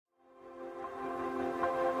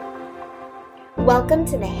Welcome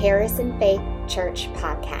to the Harrison Faith Church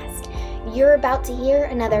podcast. You're about to hear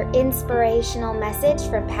another inspirational message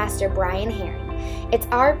from Pastor Brian Herring. It's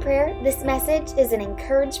our prayer this message is an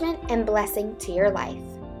encouragement and blessing to your life.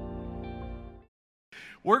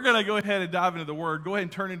 We're going to go ahead and dive into the Word. Go ahead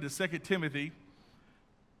and turn into 2 Timothy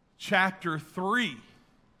chapter 3.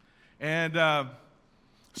 And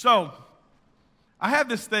so, I have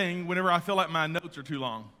this thing whenever I feel like my notes are too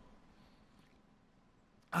long.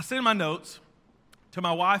 I send my notes to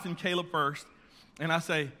my wife and Caleb first, and I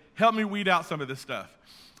say, help me weed out some of this stuff.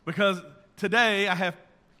 Because today I have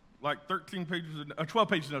like 12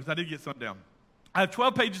 pages of notes. I did get some down. I have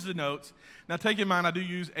 12 pages of notes. Now, take in mind, I do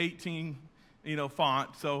use 18,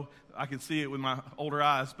 font, so I can see it with my older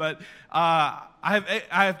eyes. But I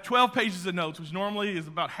have 12 pages of notes, which normally is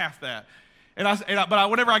about half that. But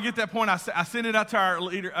whenever I get that point, I send it out to our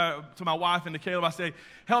leader, to my wife and to Caleb. I say,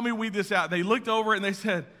 help me weed this out. They looked over it and they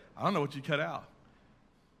said, I don't know what you cut out.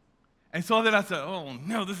 And so then I said, oh,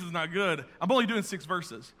 no, this is not good. I'm only doing 6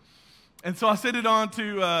 verses. And so I sent it on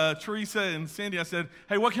to Teresa and Cindy. I said,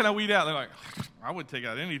 hey, what can I weed out? They're like, I wouldn't take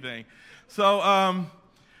out anything. So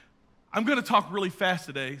I'm going to talk really fast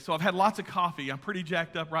today. So I've had lots of coffee. I'm pretty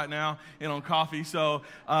jacked up right now on coffee. So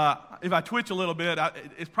if I twitch a little bit,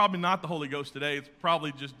 it's probably not the Holy Ghost today. It's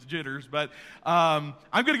probably just jitters. But I'm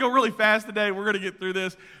going to go really fast today. We're going to get through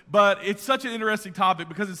this. But it's such an interesting topic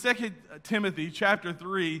because in 2 Timothy chapter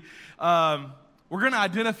 3, we're going to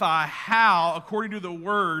identify how, according to the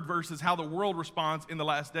Word, versus how the world responds in the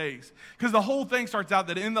last days. Because the whole thing starts out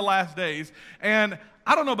that in the last days, and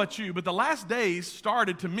I don't know about you, but the last days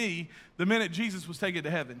started to me the minute Jesus was taken to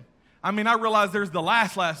heaven. I mean, I realize there's the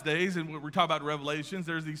last days, and we're talking about Revelations,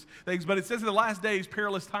 there's these things, but it says in the last days,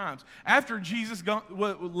 perilous times. After Jesus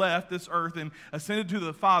left this earth and ascended to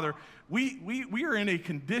the Father, we are in a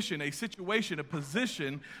condition, a situation, a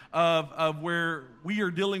position of where we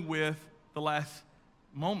are dealing with the last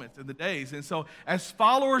moments and the days. And so as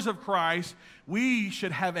followers of Christ, we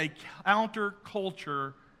should have a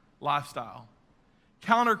counterculture lifestyle.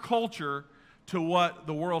 Counterculture to what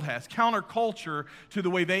the world has. Counterculture to the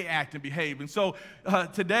way they act and behave. And so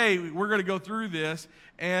today we're going to go through this,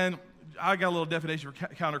 and I got a little definition for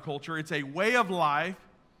counterculture. It's a way of life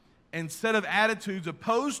and set of attitudes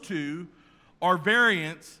opposed to or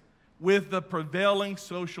variants with the prevailing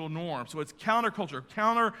social norm. So it's counterculture,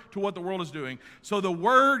 counter to what the world is doing. So the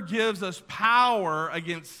Word gives us power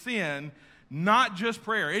against sin, not just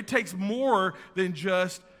prayer. It takes more than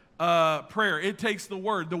just prayer. It takes the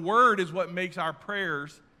Word. The Word is what makes our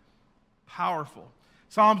prayers powerful.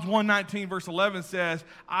 Psalms 119 verse 11 says,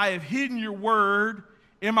 I have hidden your Word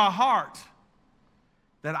in my heart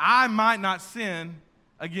that I might not sin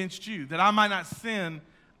against you, that I might not sin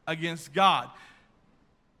against God.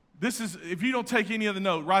 This is, if you don't take any other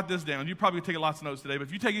note, write this down. You're probably taking lots of notes today, but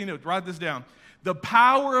if you take any notes, write this down. The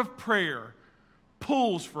power of prayer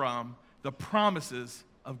pulls from the promises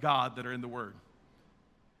of God that are in the Word.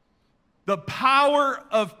 The power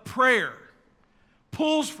of prayer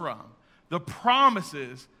pulls from the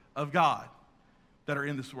promises of God that are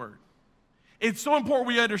in this Word. It's so important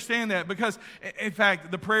we understand that because, in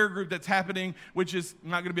fact, the prayer group that's happening, which is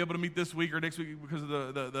not going to be able to meet this week or next week because of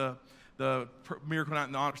the Miracle Night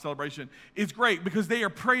and the Honor Celebration, is great because they are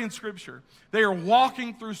praying Scripture. They are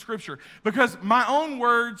walking through Scripture. Because my own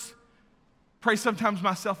words pray sometimes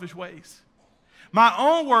my selfish ways. My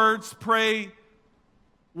own words pray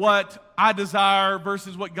what I desire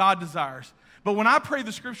versus what God desires. But when I pray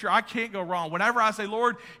the Scripture, I can't go wrong. Whenever I say,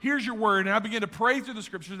 Lord, here's your Word, and I begin to pray through the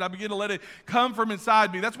Scriptures, and I begin to let it come from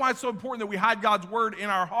inside me. That's why it's so important that we hide God's Word in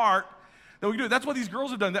our heart, that we do. That's what these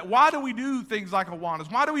girls have done. Why do we do things like Awanas?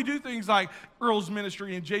 Why do we do things like Girls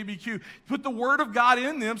Ministry and JBQ? Put the Word of God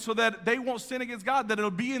in them so that they won't sin against God, that it'll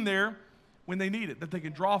be in there when they need it, that they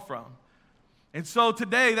can draw from. And so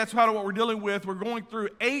today, that's kind of what we're dealing with. We're going through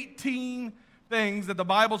 18 things that the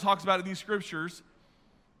Bible talks about in these Scriptures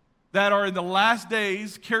that are in the last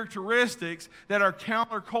days, characteristics that are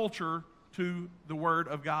counterculture to the Word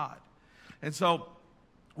of God. And so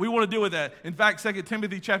we want to deal with that. In fact, 2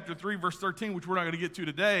 Timothy chapter 3, verse 13, which we're not going to get to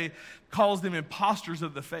today, calls them imposters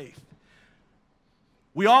of the faith.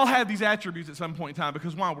 We all have these attributes at some point in time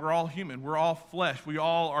because, why? We're all human. We're all flesh. We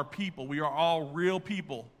all are people. We are all real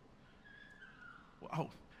people. Oh,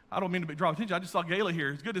 I don't mean to draw attention. I just saw Gayla here.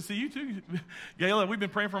 It's good to see you too, Gayla. We've been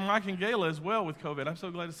praying for Mike and Gayla as well with COVID. I'm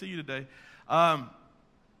so glad to see you today.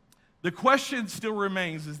 The question still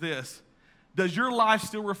remains is this. Does your life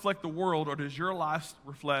still reflect the world, or does your life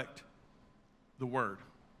reflect the Word?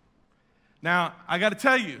 Now, I got to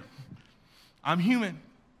tell you, I'm human.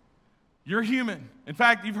 You're human. In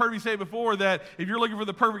fact, you've heard me say before that if you're looking for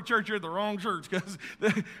the perfect church, you're at the wrong church, because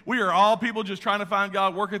we are all people just trying to find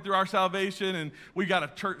God, working through our salvation, and we got a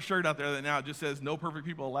church shirt out there that now just says, no perfect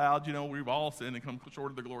people allowed. You know, we've all sinned and come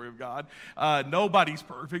short of the glory of God. Nobody's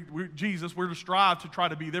perfect. We're to strive to try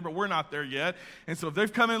to be there, but we're not there yet. And so if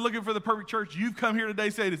they've come in looking for the perfect church, you've come here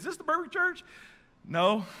today saying, is this the perfect church?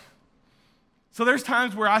 No. So there's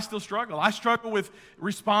times where I still struggle. I struggle with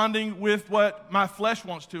responding with what my flesh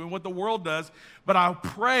wants to and what the world does, but I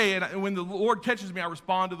pray, and when the Lord catches me, I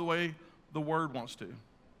respond to the way the Word wants to.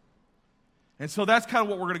 And so that's kind of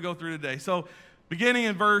what we're going to go through today. So beginning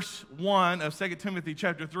in verse 1 of 2 Timothy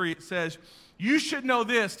chapter 3, it says, you should know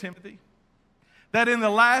this, Timothy, that in the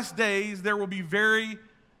last days there will be very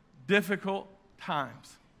difficult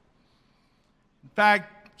times. In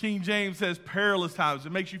fact, King James says perilous times.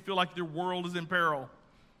 It makes you feel like your world is in peril,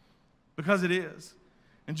 because it is.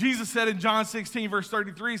 And Jesus said in John 16, verse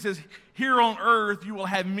 33, he says, here on earth you will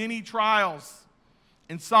have many trials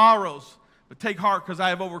and sorrows, but take heart because I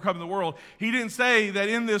have overcome the world. He didn't say that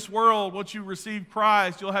in this world, once you receive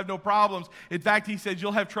Christ, you'll have no problems. In fact, he said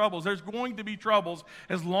you'll have troubles. There's going to be troubles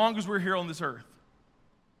as long as we're here on this earth.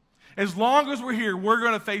 As long as we're here, we're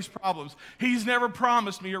going to face problems. He's never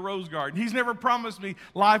promised me a rose garden. He's never promised me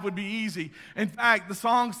life would be easy. In fact, the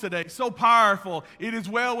songs today, so powerful. It is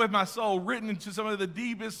well with my soul, written into some of the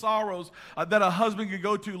deepest sorrows that a husband could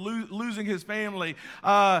go to, losing his family.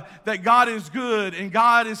 That God is good and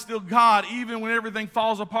God is still God, even when everything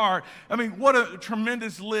falls apart. I mean, what a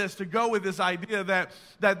tremendous list to go with this idea that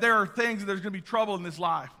there are things, there's going to be trouble in this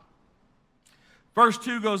life. Verse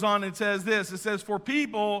 2 goes on and says this. It says, for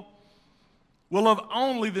people will love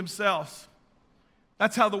only themselves.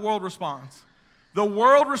 That's how the world responds. The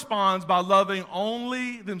world responds by loving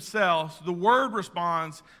only themselves. The Word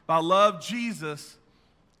responds by love Jesus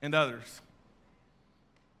and others.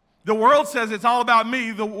 The world says it's all about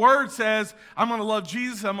me. The Word says I'm going to love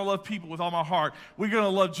Jesus and I'm going to love people with all my heart. We're going to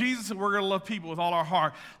love Jesus and we're going to love people with all our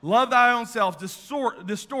heart. Love thy own self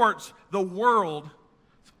distorts the world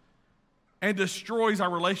and destroys our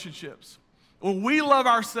relationships. When we love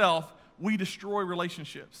ourselves, we destroy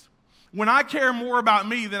relationships. When I care more about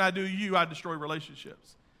me than I do you, I destroy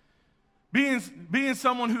relationships. Being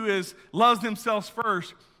someone who loves themselves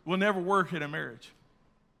first will never work in a marriage.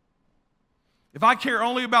 If I care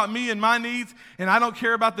only about me and my needs, and I don't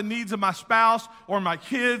care about the needs of my spouse or my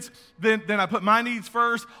kids, then I put my needs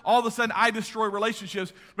first, all of a sudden I destroy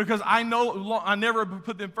relationships because I know I never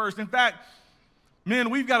put them first. In fact,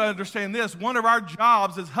 men, we've got to understand this. One of our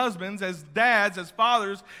jobs as husbands, as dads, as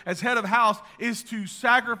fathers, as head of house is to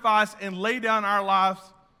sacrifice and lay down our lives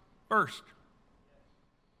first.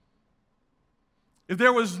 If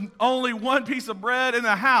there was only one piece of bread in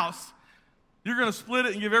the house, you're going to split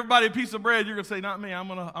it and give everybody a piece of bread. You're going to say, not me, I'm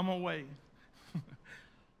going to wait.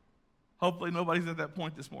 Hopefully nobody's at that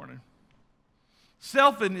point this morning.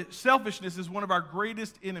 Selfishness is one of our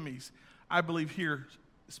greatest enemies, I believe, here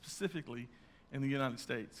specifically in the United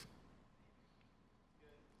States.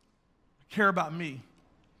 Care about me.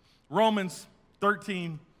 Romans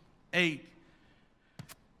 13:8,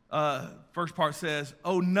 first part says,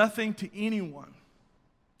 owe nothing to anyone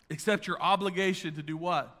except your obligation to do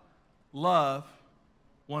what? Love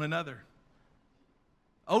one another.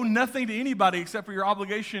 Owe nothing to anybody except for your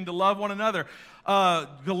obligation to love one another.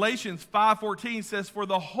 Galatians 5:14 says, for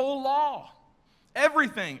the whole law,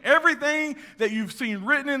 everything that you've seen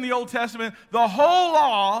written in the Old Testament, the whole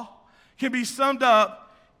law can be summed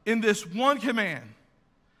up in this one command.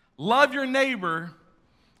 Love your neighbor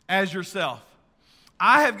as yourself.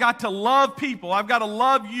 I have got to love people. I've got to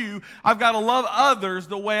love you. I've got to love others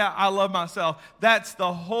the way I love myself. That's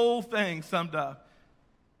the whole thing summed up.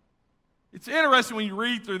 It's interesting when you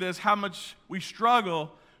read through this how much we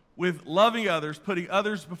struggle with loving others, putting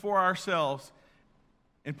others before ourselves,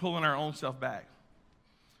 and pulling our own self back.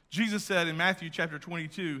 Jesus said in Matthew chapter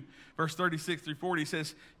 22, verse 36 through 40, he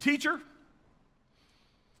says, teacher,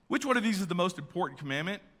 which one of these is the most important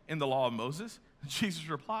commandment in the law of Moses? And Jesus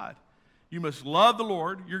replied, you must love the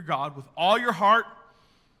Lord your God with all your heart,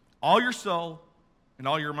 all your soul, and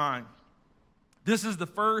all your mind. This is the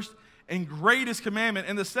first and greatest commandment,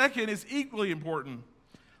 and the second is equally important.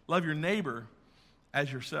 Love your neighbor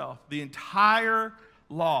as yourself. The entire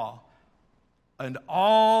law and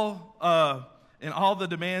all the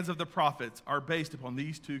demands of the prophets are based upon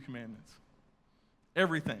these two commandments.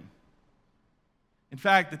 Everything. In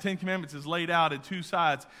fact, the Ten Commandments is laid out in two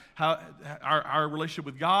sides, how our relationship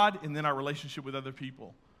with God and then our relationship with other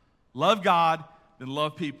people. Love God, then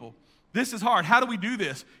love people. This is hard. How do we do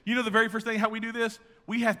this? You know the very first thing how we do this?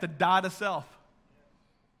 We have to die to self.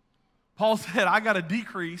 Paul said, I got to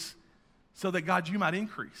decrease so that, God, you might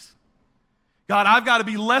increase. God, I've got to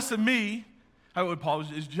be less of me. How would Paul?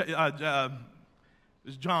 Is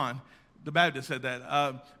John the Baptist said that.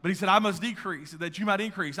 But he said, I must decrease that you might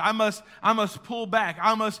increase. I must pull back.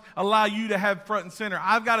 I must allow you to have front and center.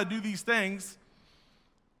 I've got to do these things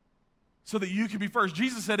so that you can be first.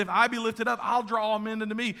 Jesus said, if I be lifted up, I'll draw all men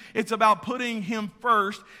unto me. It's about putting him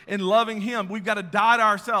first and loving him. We've got to die to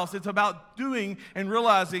ourselves. It's about doing and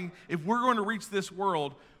realizing if we're going to reach this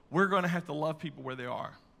world, we're going to have to love people where they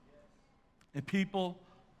are. And people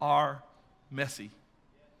are messy.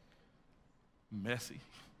 Messy.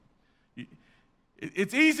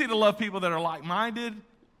 It's easy to love people that are like-minded.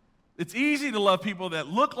 It's easy to love people that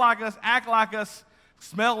look like us, act like us,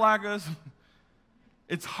 smell like us.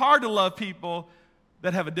 It's hard to love people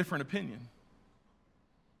that have a different opinion.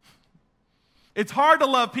 It's hard to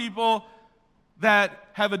love people that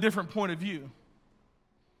have a different point of view.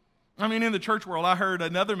 I mean, in the church world, I heard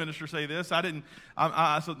another minister say this. So now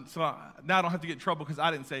I don't have to get in trouble because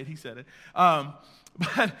I didn't say it. He said it.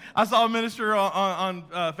 But I saw a minister on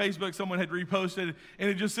Facebook. Someone had reposted, and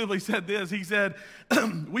it just simply said this. He said,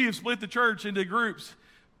 we have split the church into groups.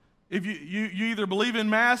 If you either believe in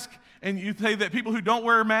masks and you say that people who don't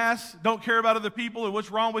wear masks don't care about other people and what's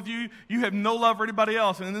wrong with you, you have no love for anybody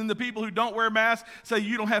else. And then the people who don't wear masks say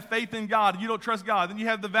you don't have faith in God, you don't trust God. Then you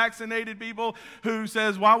have the vaccinated people who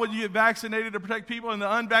says, why would you get vaccinated to protect people? And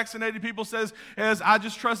the unvaccinated people says, I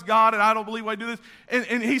just trust God and I don't believe I do this.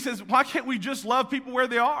 And he says, why can't we just love people where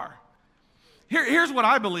they are? Here's what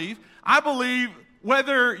I believe. I believe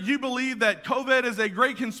whether you believe that COVID is a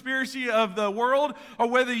great conspiracy of the world or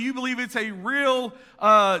whether you believe it's a real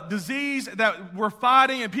disease that we're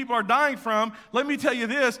fighting and people are dying from, let me tell you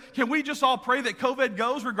this. Can we just all pray that COVID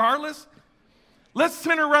goes regardless? Let's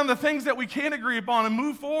center around the things that we can agree upon and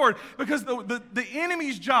move forward, because the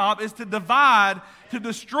enemy's job is to divide, to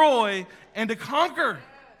destroy, and to conquer.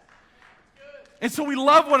 And so we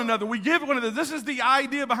love one another. We give one another. This is the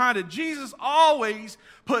idea behind it. Jesus always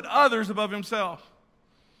put others above himself.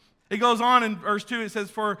 It goes on in verse 2. It says,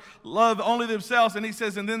 for love only themselves. And he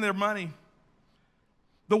says, and then their money.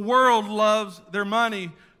 The world loves their money.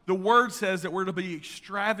 The word says that we're to be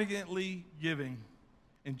extravagantly giving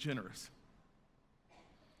and generous.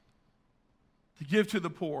 To give to the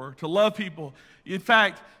poor, to love people. In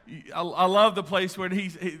fact, I love the place where he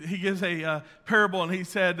gives a parable, and he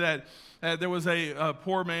said that there was a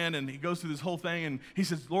poor man, and he goes through this whole thing, and he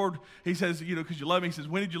says, Lord, he says, because you love me. He says,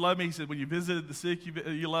 when did you love me? He said, when you visited the sick,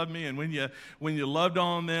 you loved me, and when you loved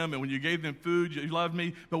on them, and when you gave them food, you loved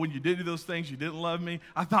me, but when you did do those things, you didn't love me.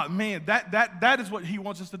 I thought, man, that is what he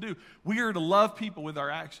wants us to do. We are to love people with our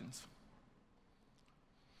actions.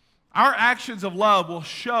 Our actions of love will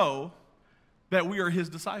show that we are his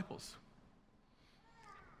disciples.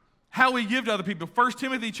 How we give to other people. 1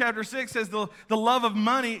 Timothy chapter 6 says the love of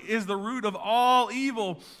money is the root of all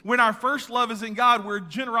evil. When our first love is in God, where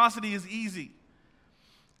generosity is easy.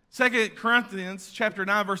 2 Corinthians chapter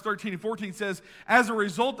 9, verse 13 and 14 says, as a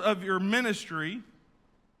result of your ministry,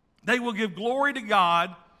 they will give glory to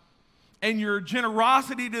God, and your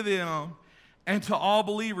generosity to them and to all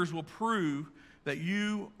believers will prove that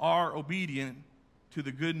you are obedient to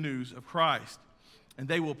the good news of Christ. And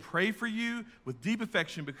they will pray for you with deep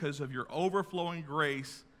affection because of your overflowing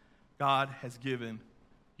grace God has given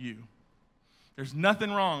you. There's nothing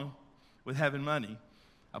wrong with having money.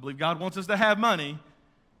 I believe God wants us to have money.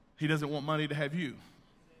 He doesn't want money to have you.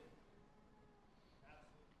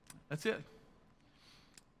 That's it.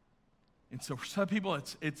 And so for some people,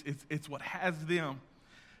 it's what has them.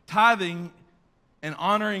 Tithing and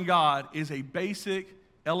honoring God is a basic,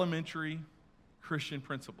 elementary Christian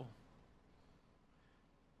principle.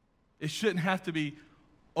 It shouldn't have to be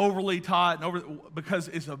overly taught because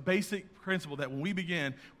it's a basic principle that when we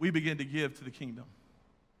begin to give to the kingdom.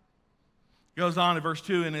 It goes on in verse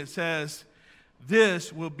 2 and it says, they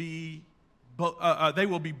will be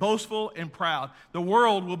boastful and proud. The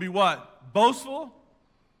world will be what? Boastful,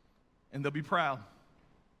 and they'll be proud.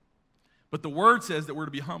 But the word says that we're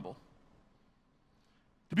to be humble.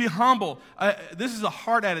 To be humble, this is a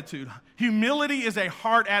heart attitude. Humility is a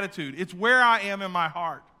heart attitude. It's where I am in my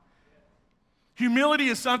heart. Humility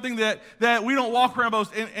is something that we don't walk around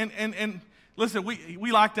boasting. And listen,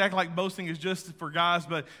 we like to act like boasting is just for guys,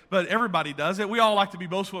 but everybody does it. We all like to be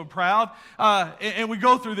boastful and proud. And we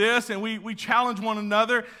go through this, and we challenge one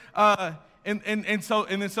another. And then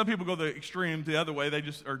some people go the extreme the other way. They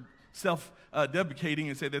just are self-deprecating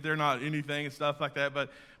and say that they're not anything and stuff like that.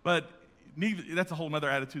 But that's a whole other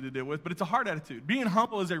attitude to deal with, but it's a heart attitude. Being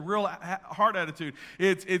humble is a real heart attitude.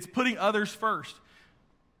 It's putting others first.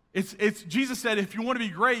 It's Jesus said, if you want to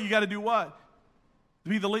be great, you got to do what? To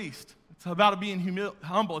be the least. It's about being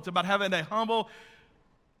humble. It's about having a humble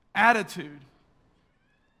attitude.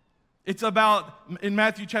 It's about, in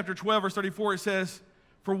Matthew chapter 12, verse 34, it says,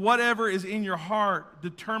 "For whatever is in your heart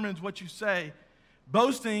determines what you say."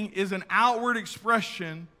 Boasting is an outward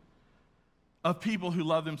expression of people who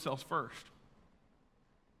love themselves first.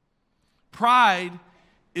 Pride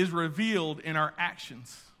is revealed in our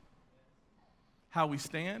actions. How we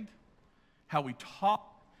stand, how we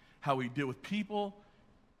talk, how we deal with people.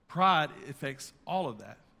 Pride affects all of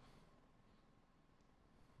that.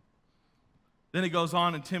 Then it goes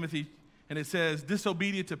on in Timothy, and it says,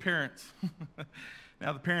 disobedient to parents.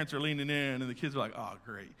 Now the parents are leaning in, and the kids are like, oh,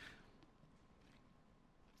 great.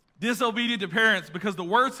 Disobedient to parents, because the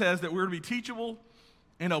word says that we're to be teachable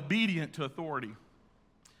and obedient to authority.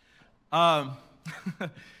 I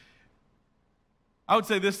would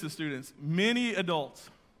say this to students. Many adults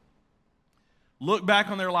look back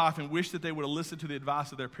on their life and wish that they would have listened to the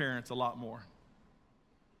advice of their parents a lot more.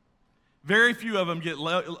 Very few of them get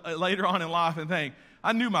later on in life and think,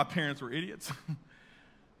 I knew my parents were idiots.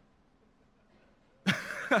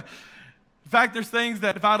 In fact, there's things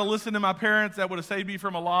that if I'd have listened to my parents, that would have saved me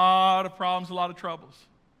from a lot of problems, a lot of troubles.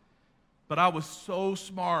 But I was so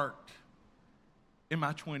smart in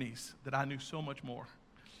my 20s that I knew so much more.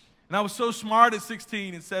 And I was so smart at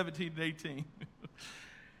 16 and 17 and 18.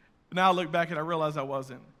 Now I look back and I realize I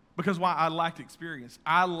wasn't. Because why? I lacked experience.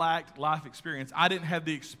 I lacked life experience. I didn't have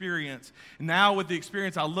the experience. Now with the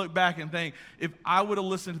experience, I look back and think, if I would have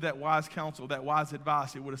listened to that wise counsel, that wise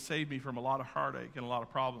advice, it would have saved me from a lot of heartache and a lot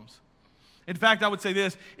of problems. In fact, I would say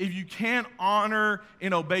this, if you can't honor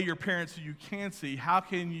and obey your parents who you can see, how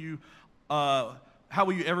will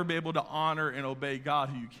you ever be able to honor and obey God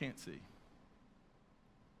who you can't see?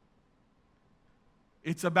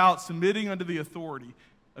 It's about submitting under the authority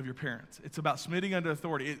of your parents. It's about submitting under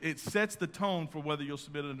authority. It sets the tone for whether you'll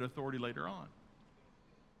submit under authority later on.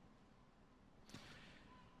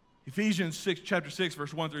 Ephesians chapter 6,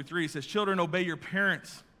 verse 1 through 3 says, children, obey your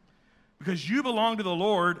parents because you belong to the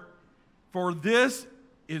Lord, for this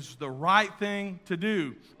is the right thing to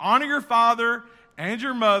do. Honor your father and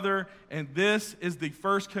your mother, and this is the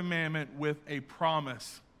first commandment with a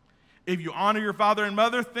promise. If you honor your father and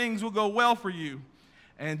mother, things will go well for you,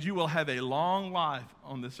 and you will have a long life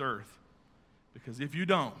on this earth. Because if you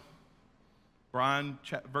don't, Brian,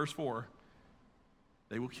 verse 4,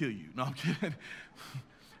 they will kill you. No, I'm kidding.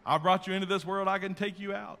 I brought you into this world, I can take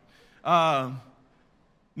you out.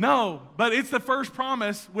 No, but it's the first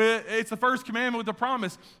promise. It's the first commandment with the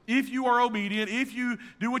promise. If you are obedient, if you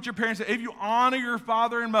do what your parents say, if you honor your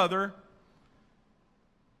father and mother,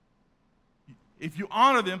 if you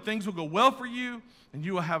honor them, things will go well for you, and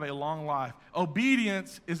you will have a long life.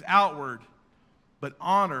 Obedience is outward, but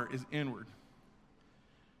honor is inward.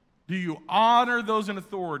 Do you honor those in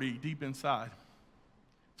authority deep inside?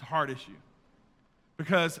 It's a hard issue.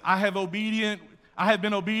 Because I have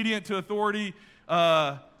been obedient to authority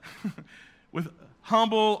with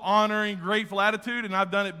humble, honoring, grateful attitude, and I've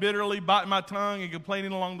done it bitterly, biting my tongue and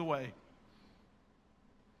complaining along the way.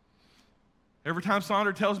 Every time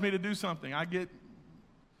Sandra tells me to do something, no,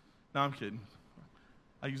 I'm kidding.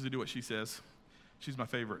 I usually do what she says. She's my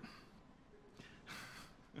favorite.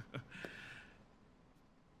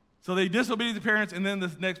 So they disobeyed the parents, and then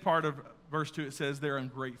the next part of verse 2, it says they're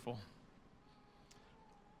ungrateful.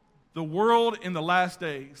 The world in the last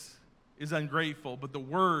days is ungrateful, but the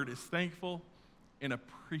word is thankful and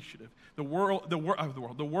appreciative. The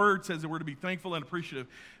word says that we're to be thankful and appreciative.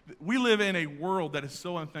 We live in a world that is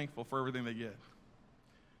so unthankful for everything they get.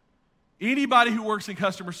 Anybody who works in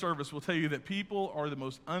customer service will tell you that people are the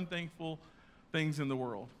most unthankful things in the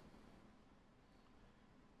world.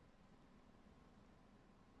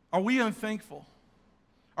 Are we unthankful?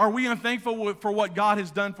 Are we unthankful for what God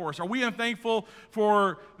has done for us? Are we unthankful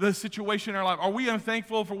for the situation in our life? Are we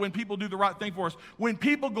unthankful for when people do the right thing for us? When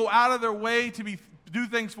people go out of their way to do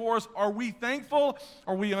things for us, are we thankful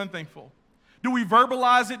or are we unthankful? Do we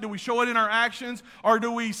verbalize it? Do we show it in our actions? Or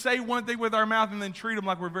do we say one thing with our mouth and then treat them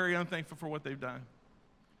like we're very unthankful for what they've done?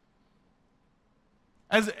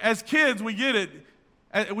 As kids, we get it.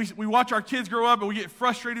 We watch our kids grow up and we get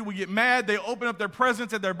frustrated, we get mad. They open up their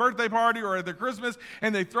presents at their birthday party or at their Christmas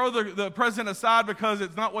and they throw the present aside because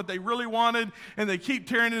it's not what they really wanted, and they keep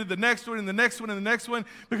tearing into the next one and the next one and the next one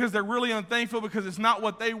because they're really unthankful because it's not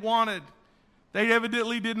what they wanted. They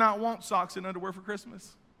evidently did not want socks and underwear for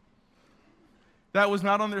Christmas. That was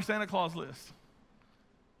not on their Santa Claus list.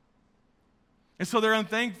 And so they're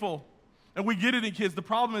unthankful. And we get it in kids. The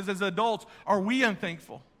problem is, as adults, are we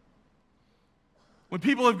unthankful? When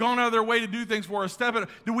people have gone out of their way to do things for us,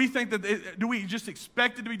 do we think that do we just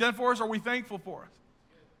expect it to be done for us, or are we thankful for us?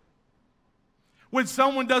 When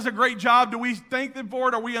someone does a great job, do we thank them for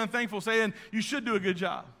it, or are we unthankful, saying, you should do a good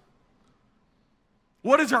job?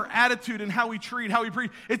 What is our attitude and how we treat, how we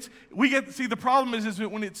preach? The problem is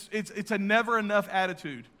when it's a never enough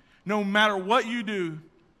attitude. No matter what you do,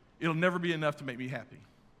 it'll never be enough to make me happy.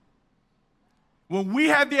 When we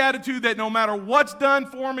have the attitude that no matter what's done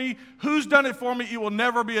for me, who's done it for me, it will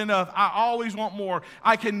never be enough. I always want more.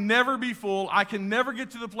 I can never be full. I can never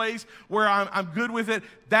get to the place where I'm good with it.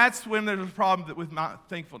 That's when there's a problem with my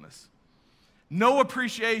thankfulness. No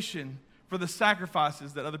appreciation for the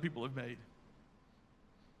sacrifices that other people have made.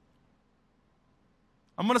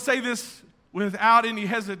 I'm going to say this without any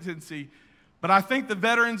hesitancy, but I think the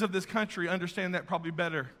veterans of this country understand that probably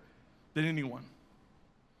better than anyone.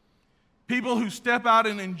 People who step out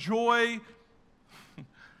and enjoy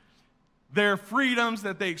their freedoms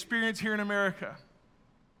that they experience here in America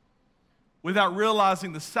without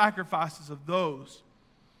realizing the sacrifices of those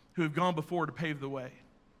who have gone before to pave the way.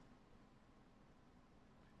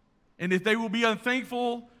 And if they will be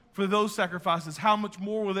unthankful for those sacrifices, how much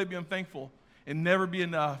more will they be unthankful and never be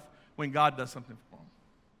enough when God does something for them?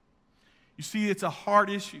 You see, it's a hard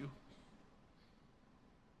issue.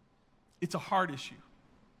 It's a hard issue.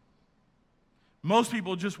 Most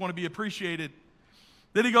people just want to be appreciated.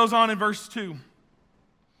 Then he goes on in verse 2.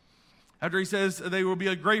 After he says they will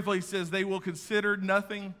be grateful, he says they will consider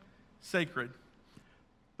nothing sacred.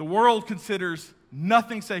 The world considers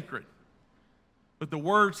nothing sacred. But the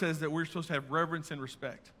word says that we're supposed to have reverence and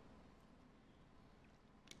respect.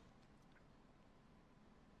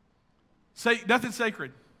 Nothing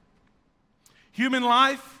sacred. Human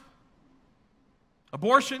life,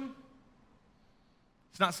 abortion,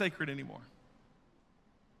 it's not sacred anymore.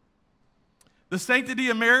 The sanctity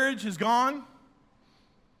of marriage is gone,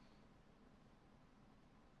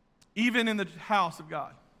 even in the house of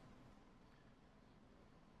God.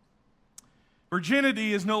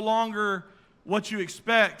 Virginity is no longer what you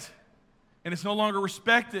expect, and it's no longer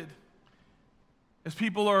respected as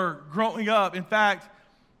people are growing up. In fact,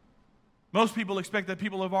 most people expect that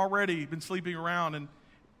people have already been sleeping around, and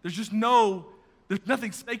there's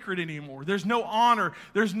nothing sacred anymore. There's no honor.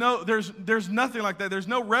 There's nothing like that. There's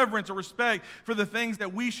no reverence or respect for the things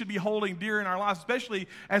that we should be holding dear in our lives, especially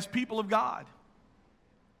as people of God.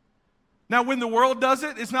 Now, when the world does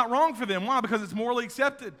it, it's not wrong for them. Why? Because it's morally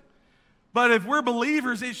accepted. But if we're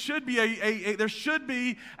believers, it should be there should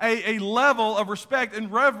be a level of respect and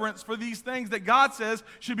reverence for these things that God says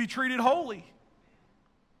should be treated holy.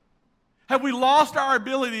 Have we lost our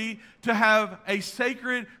ability to have a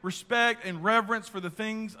sacred respect and reverence for the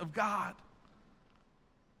things of God?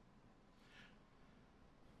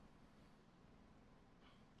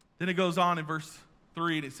 Then it goes on in verse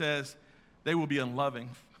 3 and it says, they will be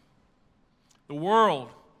unloving. The world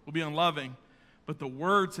will be unloving, but the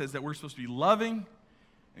word says that we're supposed to be loving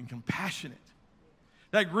and compassionate.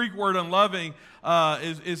 That Greek word unloving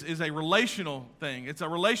is a relational thing. It's a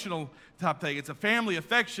relational type thing. It's a family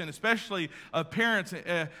affection, especially of parents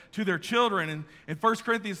to their children. And in 1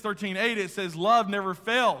 Corinthians 13:8, it says, love never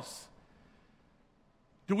fails.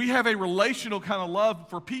 Do we have a relational kind of love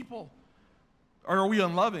for people? Or are we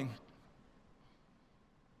unloving?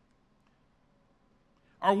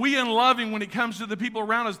 Are we unloving when it comes to the people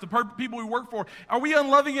around us, the people we work for? Are we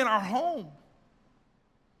unloving in our home?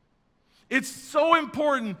 It's so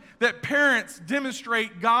important that parents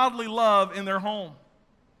demonstrate godly love in their home.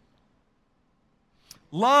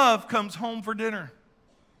 Love comes home for dinner.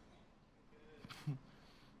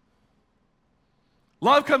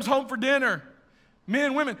 Love comes home for dinner.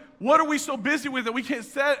 Men, women, what are we so busy with that we can't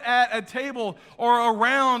sit at a table or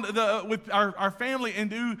around with our family and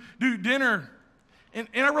do dinner? And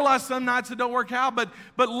I realize some nights it don't work out, but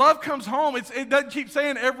love comes home. It doesn't keep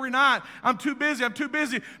saying every night, I'm too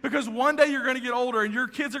busy, because one day you're going to get older and your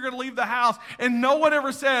kids are going to leave the house and no one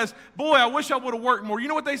ever says, boy, I wish I would have worked more. You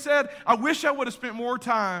know what they said? I wish I would have spent more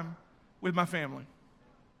time with my family.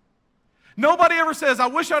 Nobody ever says, I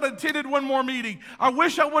wish I'd attended one more meeting. I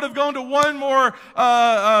wish I would have gone to one more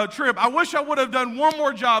trip. I wish I would have done one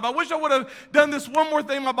more job. I wish I would have done this one more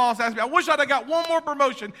thing my boss asked me. I wish I'd have got one more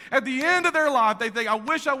promotion. At the end of their life, they think, I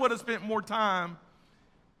wish I would have spent more time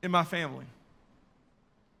in my family.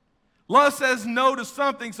 Love says no to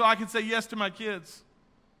something so I can say yes to my kids.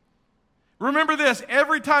 Remember this,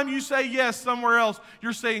 every time you say yes somewhere else,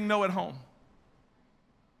 you're saying no at home.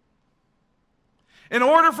 In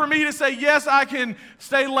order for me to say, yes, I can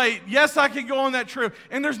stay late. Yes, I can go on that trip.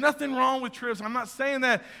 And there's nothing wrong with trips. I'm not saying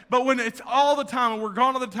that. But when it's all the time and we're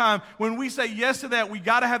gone all the time, when we say yes to that, we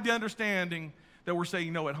got to have the understanding that we're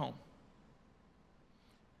saying no at home.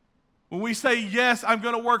 When we say, yes, I'm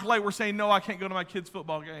going to work late, we're saying, no, I can't go to my kid's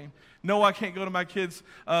football game. No, I can't go to my kid's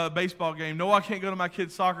baseball game. No, I can't go to my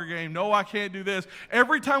kid's soccer game. No, I can't do this.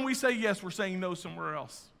 Every time we say yes, we're saying no somewhere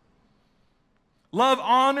else. Love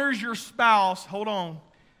honors your spouse, hold on,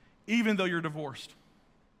 even though you're divorced.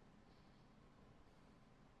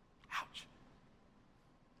 Ouch.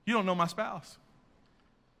 You don't know my spouse.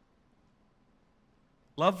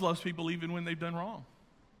 Love loves people even when they've done wrong.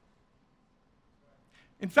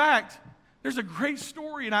 In fact, there's a great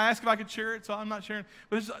story, and I asked if I could share it, so I'm not sharing.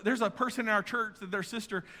 But there's a person in our church that their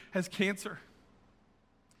sister has cancer.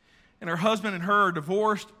 And her husband and her are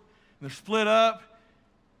divorced, and they're split up.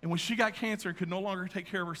 And when she got cancer and could no longer take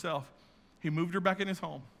care of herself, he moved her back in his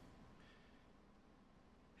home.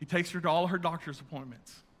 He takes her to all her doctor's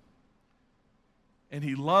appointments. And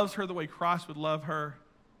he loves her the way Christ would love her,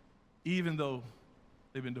 even though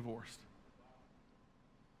they've been divorced.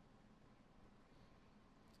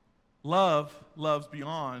 Love loves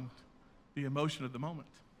beyond the emotion of the moment.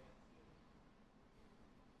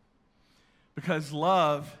 Because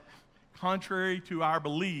love, contrary to our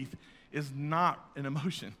belief, is not an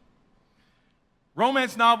emotion.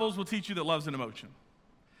 Romance novels will teach you that love's an emotion.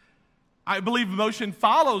 I believe emotion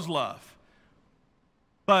follows love.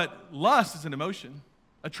 But lust is an emotion.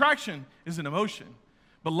 Attraction is an emotion.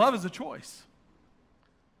 But love is a choice.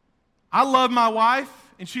 I love my wife,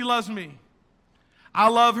 and she loves me. I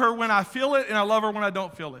love her when I feel it, and I love her when I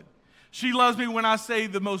don't feel it. She loves me when I say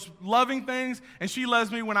the most loving things, and she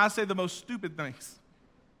loves me when I say the most stupid things,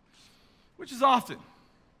 which is often.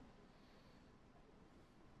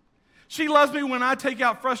 She loves me when I take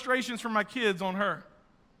out frustrations from my kids on her.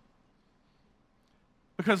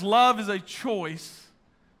 Because love is a choice.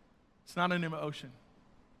 It's not an emotion.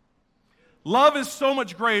 Love is so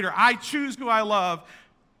much greater. I choose who I love.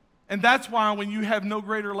 And that's why when you have no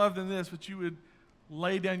greater love than this, but you would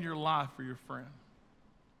lay down your life for your friend.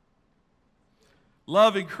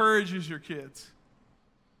 Love encourages your kids,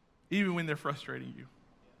 even when they're frustrating you.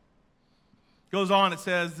 Goes on, it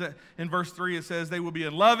says, that in verse 3, it says, they will be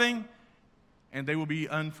unloving and they will be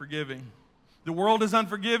unforgiving. The world is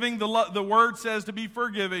unforgiving. The word says to be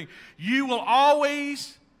forgiving. You'll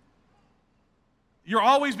always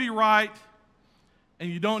be right, and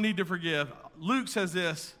you don't need to forgive. Luke says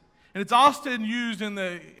this, and it's often used in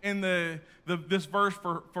this verse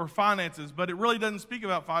for finances, but it really doesn't speak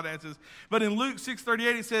about finances. But in Luke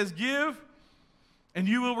 6:38, it says, give and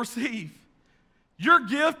you will receive. Your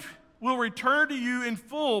gift will return to you in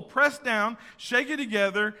full, pressed down, shaken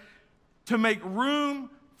together to make room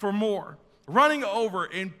for more, running over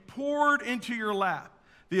and poured into your lap.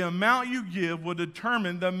 The amount you give will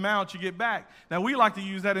determine the amount you get back. Now, we like to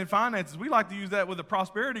use that in finances. We like to use that with the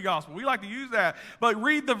prosperity gospel. We like to use that. But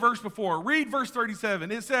read the verse before. Read verse 37.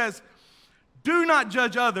 It says, do not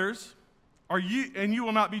judge others, and you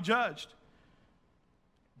will not be judged.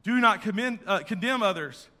 Do not condemn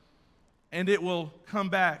others, and it will come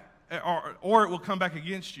back, or it will come back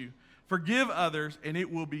against you. Forgive others, and it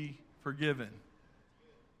will be forgiven.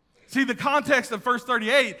 See, the context of verse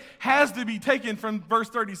 38 has to be taken from verse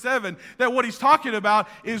 37, that what he's talking about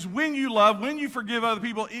is when you love, when you forgive other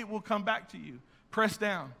people, it will come back to you, pressed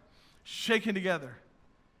down, shaken together,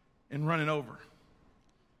 and running over.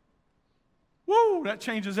 Woo, that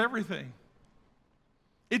changes everything.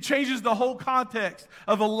 It changes the whole context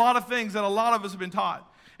of a lot of things that a lot of us have been taught.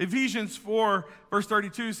 Ephesians 4, verse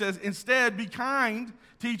 32 says, instead, be kind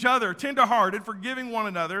to each other, tenderhearted, forgiving one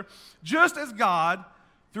another, just as God,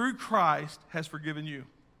 through Christ, has forgiven you.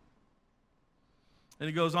 And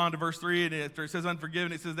it goes on to verse 3, and after it says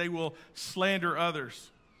unforgiven, it says they will slander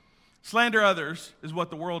others. Slander others is what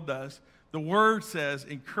the world does. The word says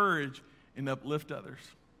encourage and uplift others.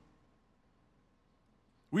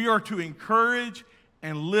 We are to encourage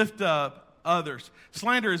and lift up others.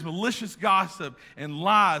 Slander is malicious gossip and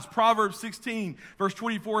lies. Proverbs 16, verse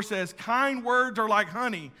 24 says, kind words are like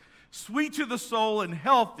honey, sweet to the soul and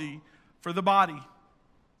healthy for the body.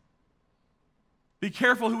 Be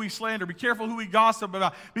careful who we slander. Be careful who we gossip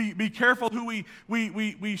about. Be careful who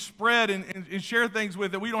we spread and share things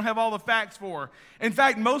with that we don't have all the facts for. In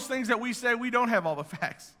fact, most things that we say, we don't have all the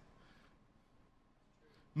facts.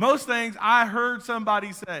 Most things I heard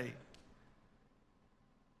somebody say.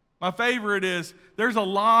 My favorite is, there's a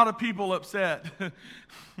lot of people upset.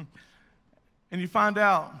 And you find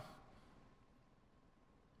out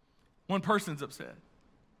one person's upset.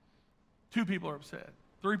 2 people are upset.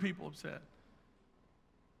 3 people upset.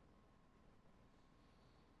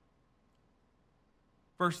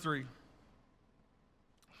 Verse 3.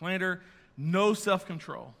 Slander, no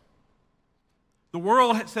self-control. The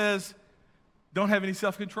world says, don't have any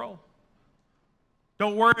self-control.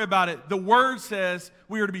 Don't worry about it. The Word says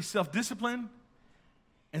we are to be self-disciplined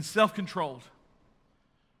and self-controlled.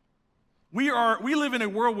 We live in a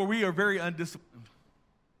world where we are very undisciplined.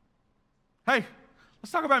 Hey,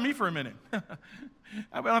 let's talk about me for a minute.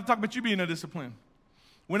 I'm talking about you being undisciplined.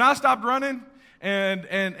 When I stopped running and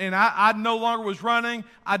I no longer was running,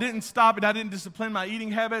 I didn't stop it. I didn't discipline my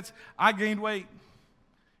eating habits. I gained weight.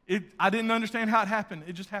 I didn't understand how it happened.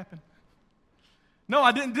 It just happened. No,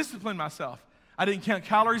 I didn't discipline myself. I didn't count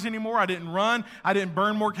calories anymore. I didn't run. I didn't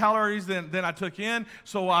burn more calories than I took in.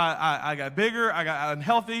 So I got bigger. I got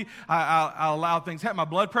unhealthy. I allowed things to happen. My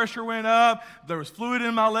blood pressure went up. There was fluid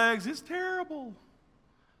in my legs. It's terrible.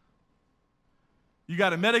 You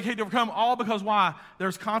got to medicate to overcome, all because why?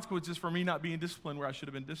 There's consequences for me not being disciplined where I should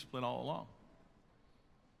have been disciplined all along.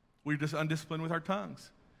 We're just undisciplined with our tongues.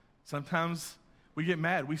 Sometimes we get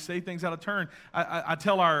mad. We say things out of turn. I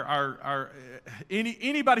tell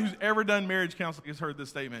anybody who's ever done marriage counseling has heard this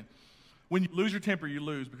statement. When you lose your temper, you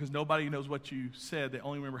lose because nobody knows what you said. They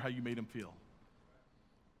only remember how you made them feel.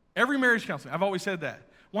 Every marriage counseling, I've always said that.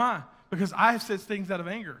 Why? Because I have said things out of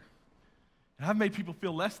anger. And I've made people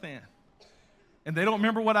feel less than. And they don't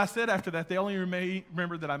remember what I said after that. They only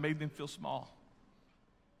remember that I made them feel small.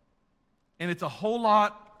 And it's a whole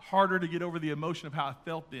lot harder to get over the emotion of how I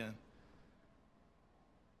felt then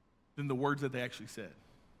than the words that they actually said.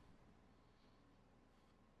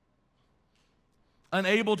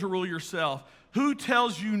 Unable to rule yourself. Who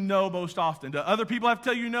tells you no most often? Do other people have to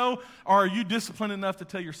tell you no, or are you disciplined enough to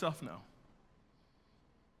tell yourself no?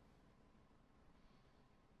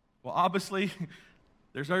 Well, obviously,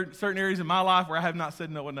 there's certain areas in my life where I have not said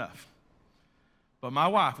no enough. But my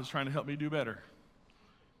wife is trying to help me do better.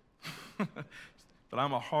 But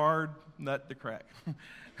I'm a hard nut to crack.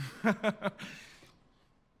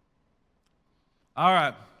 All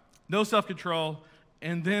right, no self-control.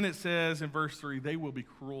 And then it says in verse 3, they will be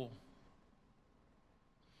cruel.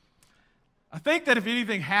 I think that if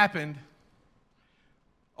anything happened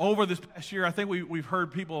over this past year, I think we've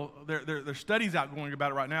heard people, there's studies out going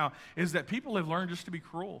about it right now, is that people have learned just to be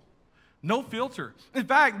cruel. No filter. In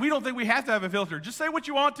fact, we don't think we have to have a filter. Just say what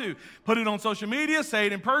you want to. Put it on social media, say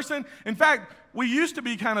it in person. In fact, we used to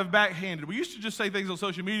be kind of backhanded. We used to just say things on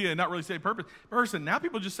social media and not really say person. Now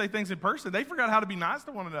people just say things in person. They forgot how to be nice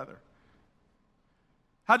to one another.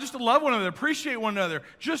 How just to love one another, appreciate one another.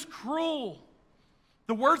 Just cruel.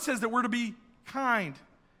 The Word says that we're to be kind.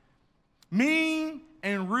 Mean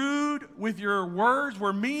and rude with your words.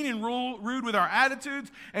 We're mean and rude with our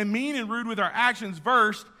attitudes and mean and rude with our actions.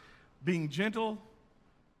 First, being gentle,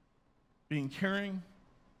 being caring,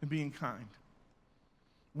 and being kind.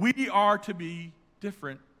 We are to be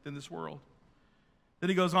different than this world. Then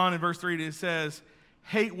he goes on in verse 3, it says,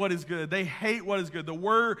 hate what is good. They hate what is good. The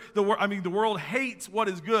world hates what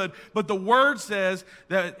is good, but the Word says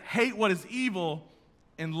that hate what is evil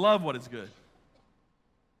and love what is good.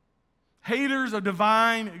 Haters of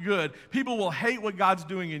divine good. People will hate what God's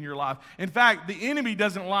doing in your life. In fact, the enemy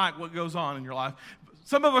doesn't like what goes on in your life.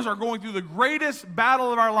 Some of us are going through the greatest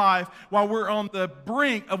battle of our life while we're on the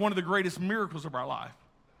brink of one of the greatest miracles of our life.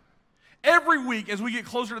 Every week, as we get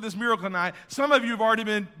closer to this miracle night, some of you have already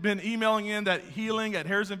been emailing in that healing at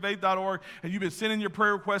harrisonfaith.org, and you've been sending your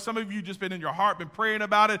prayer requests. Some of you just been in your heart, been praying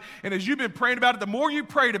about it. And as you've been praying about it, the more you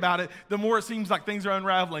prayed about it, the more it seems like things are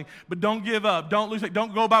unraveling. But don't give up. Don't lose it.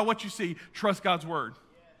 Don't go by what you see. Trust God's Word.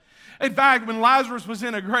 In fact, when Lazarus was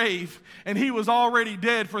in a grave and he was already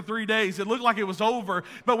dead for 3 days, it looked like it was over.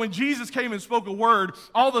 But when Jesus came and spoke a word,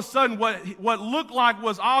 all of a sudden what looked like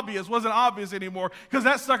was obvious wasn't obvious anymore because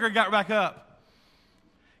that sucker got back up.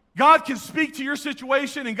 God can speak to your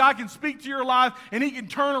situation and God can speak to your life and He can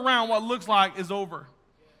turn around what looks like is over.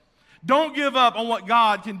 Don't give up on what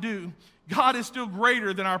God can do. God is still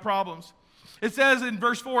greater than our problems. It says in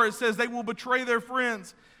verse 4, it says they will betray their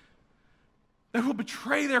friends. They will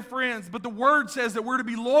betray their friends, but the Word says that we're to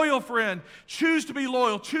be loyal friend. Choose to be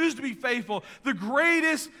loyal. Choose to be faithful. The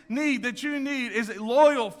greatest need that you need is a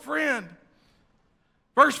loyal friend.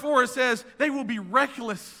 Verse 4, it says they will be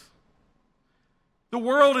reckless. The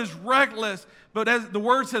world is reckless, but as the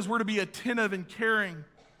Word says, we're to be attentive and caring.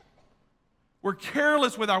 We're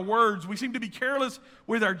careless with our words. We seem to be careless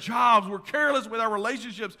with our jobs. We're careless with our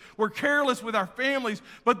relationships. We're careless with our families.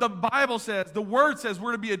 But the Bible says, the Word says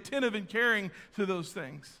we're to be attentive and caring to those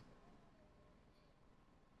things.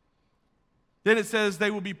 Then it says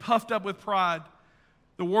they will be puffed up with pride.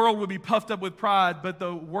 The world will be puffed up with pride, but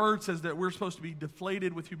the Word says that we're supposed to be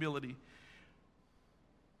deflated with humility.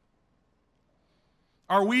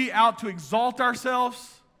 Are we out to exalt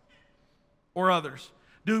ourselves or others?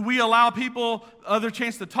 Do we allow people other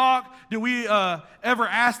chance to talk? Do we ever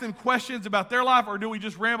ask them questions about their life, or do we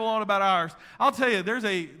just ramble on about ours? I'll tell you, there's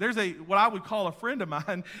a what I would call a friend of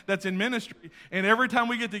mine that's in ministry, and every time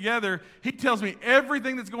we get together, he tells me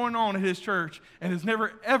everything that's going on at his church, and has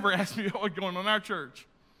never ever asked me what's going on in our church.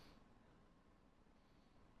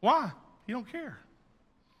 Why? He don't care.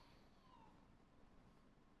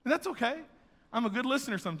 And that's okay. I'm a good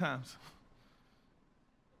listener sometimes.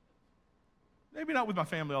 Maybe not with my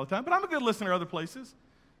family all the time, but I'm a good listener other places.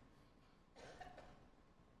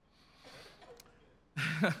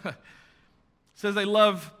 It says they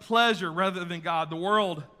love pleasure rather than God. The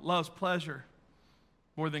world loves pleasure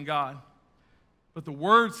more than God. But the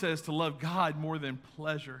Word says to love God more than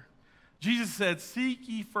pleasure. Jesus said, seek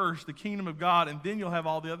ye first the kingdom of God, and then you'll have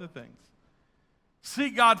all the other things.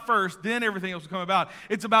 Seek God first, then everything else will come about.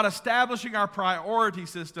 It's about establishing our priority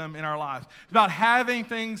system in our lives. It's about having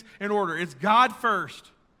things in order. It's God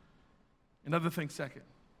first and other things second.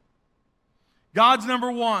 God's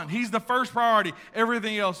number one. He's the first priority.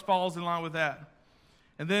 Everything else falls in line with that.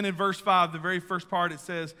 And then in verse 5, the very first part, it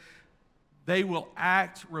says, they will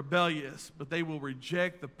act rebellious, but they will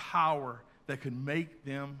reject the power that can make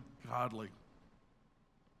them godly.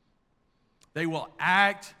 They will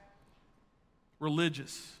act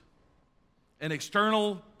religious, an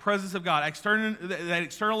external presence of God, that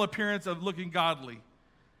external appearance of looking godly,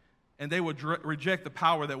 and they would reject the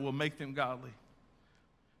power that will make them godly.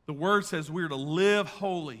 The Word says we're to live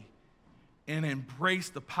holy and embrace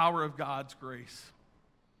the power of God's grace.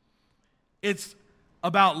 It's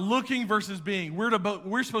about looking versus being.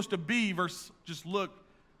 We're supposed to be versus just look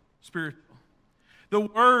spiritual. The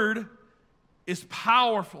Word is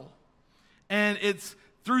powerful, and it's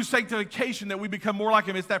through sanctification that we become more like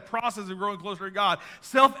Him. It's that process of growing closer to God.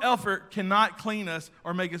 Self-effort cannot clean us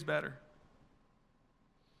or make us better.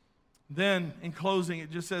 Then, in closing,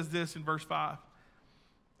 it just says this in verse 5.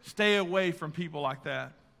 Stay away from people like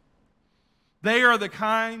that. They are the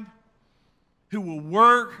kind who will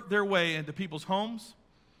work their way into people's homes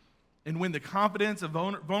and win the confidence of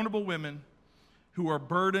vulnerable women who are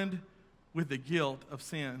burdened with the guilt of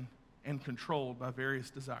sin and controlled by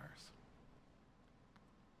various desires.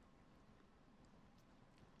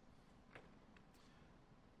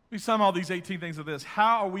 We sum all these 18 things of this.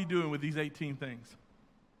 How are we doing with these 18 things?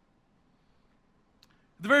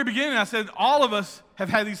 At the very beginning, I said all of us have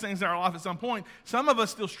had these things in our life at some point. Some of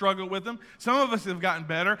us still struggle with them. Some of us have gotten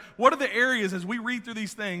better. What are the areas as we read through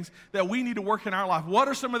these things that we need to work in our life? What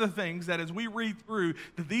are some of the things that as we read through,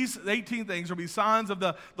 that these 18 things will be signs of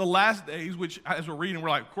the last days, which as we're reading, we're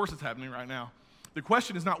like, of course it's happening right now. The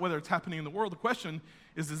question is not whether it's happening in the world. The question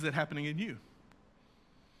is it happening in you?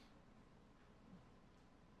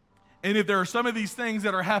 And if there are some of these things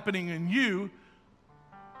that are happening in you,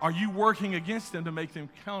 are you working against them to make them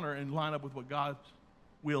counter and line up with what God's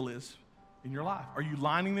will is in your life? Are you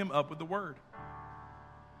lining them up with the Word?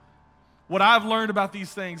 What I've learned about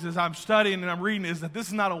these things as I'm studying and I'm reading is that this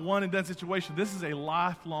is not a one-and-done situation. This is a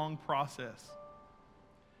lifelong process.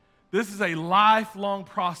 This is a lifelong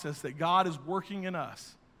process that God is working in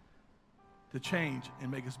us to change and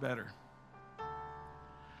make us better.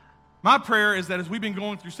 My prayer is that as we've been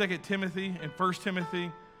going through 2 Timothy and 1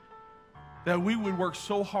 Timothy, that we would work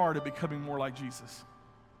so hard at becoming more like Jesus.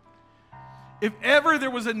 If ever there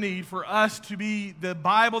was a need for us to be the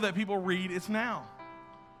Bible that people read, it's now.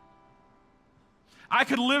 I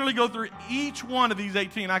could literally go through each one of these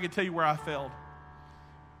 18. I could tell you where I failed.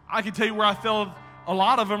 I could tell you where I failed a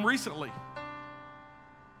lot of them recently.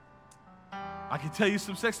 I could tell you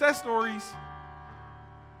some success stories.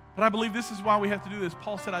 But I believe this is why we have to do this.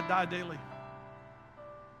 Paul said, I die daily.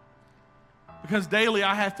 Because daily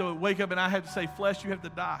I have to wake up and I have to say, flesh, you have to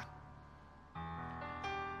die.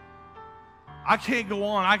 I can't go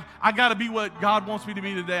on. I got to be what God wants me to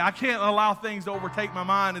be today. I can't allow things to overtake my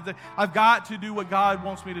mind. I've got to do what God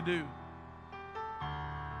wants me to do.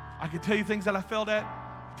 I can tell you things that I failed at,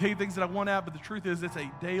 tell you things that I won at, but the truth is it's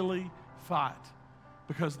a daily fight.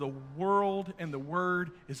 Because the world and the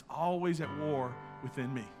Word is always at war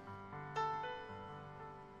within me.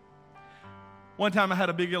 One time I had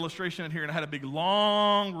a big illustration in here, and I had a big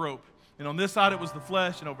long rope. And on this side it was the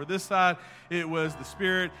flesh, and over this side it was the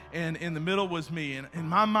spirit, and in the middle was me. And in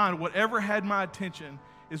my mind, whatever had my attention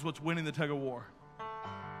is what's winning the tug of war.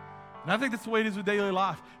 And I think that's the way it is with daily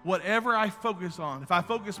life. Whatever I focus on, if I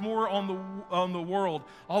focus more on the world,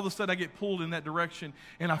 all of a sudden I get pulled in that direction,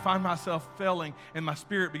 and I find myself failing, and my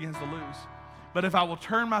spirit begins to lose. But if I will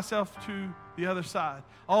turn myself to the other side,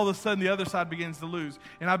 all of a sudden the other side begins to lose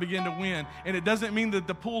and I begin to win. And it doesn't mean that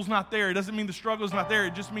the pull's not there. It doesn't mean the struggle's not there.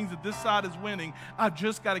 It just means that this side is winning. I've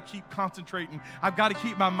just got to keep concentrating. I've got to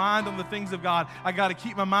keep my mind on the things of God. I've got to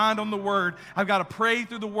keep my mind on the Word. I've got to pray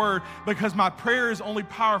through the Word, because my prayer is only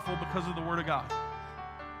powerful because of the Word of God.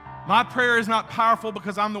 My prayer is not powerful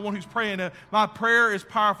because I'm the one who's praying it. My prayer is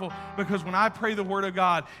powerful because when I pray the Word of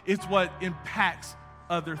God, it's what impacts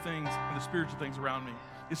other things and the spiritual things around me.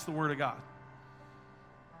 It's the Word of God.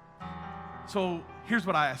 So here's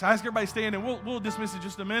what I ask. I ask everybody to stand, and we'll dismiss in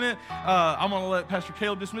just a minute. I'm going to let Pastor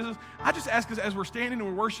Caleb dismiss us. I just ask us as we're standing and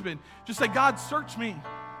we're worshiping, just say, God, search me.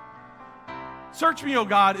 Search me, oh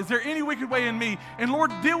God. Is there any wicked way in me? And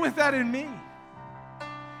Lord, deal with that in me.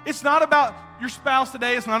 It's not about your spouse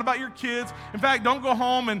today. It's not about your kids. In fact, don't go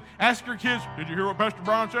home and ask your kids, did you hear what Pastor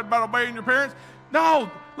Brian said about obeying your parents?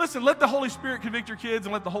 No. Listen, let the Holy Spirit convict your kids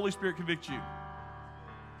and let the Holy Spirit convict you.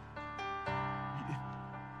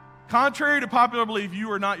 Contrary to popular belief, you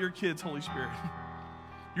are not your kids' Holy Spirit.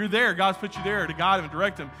 You're there. God's put you there to guide them and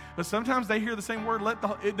direct them. But sometimes they hear the same word.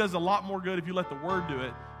 It does a lot more good if you let the Word do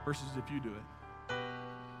it versus if you do it.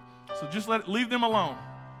 So just leave them alone.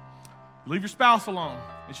 Leave your spouse alone,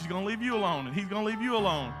 and she's going to leave you alone, and he's going to leave you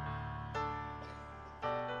alone.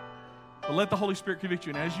 But let the Holy Spirit convict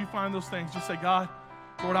you. And as you find those things, just say, God,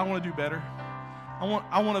 Lord, I want to do better. I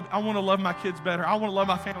want to love my kids better. I want to love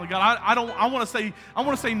my family. God, I want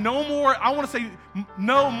to say no more. I want to say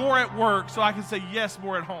no more at work so I can say yes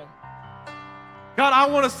more at home. God, I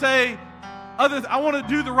want to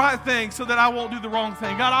do the right thing so that I won't do the wrong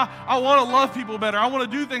thing. God, I want to love people better. I want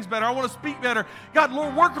to do things better. I want to speak better. God,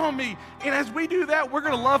 Lord, work on me. And as we do that, we're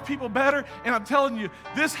going to love people better. And I'm telling you,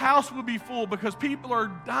 this house will be full because people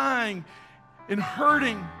are dying and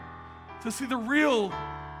hurting to see the real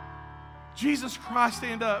Jesus Christ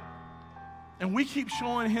stand up. And we keep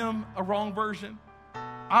showing him a wrong version.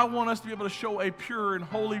 I want us to be able to show a pure and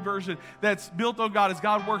holy version that's built on God as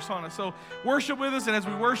God works on us. So worship with us, and as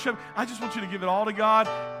we worship, I just want you to give it all to God.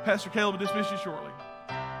 Pastor Caleb will dismiss you shortly.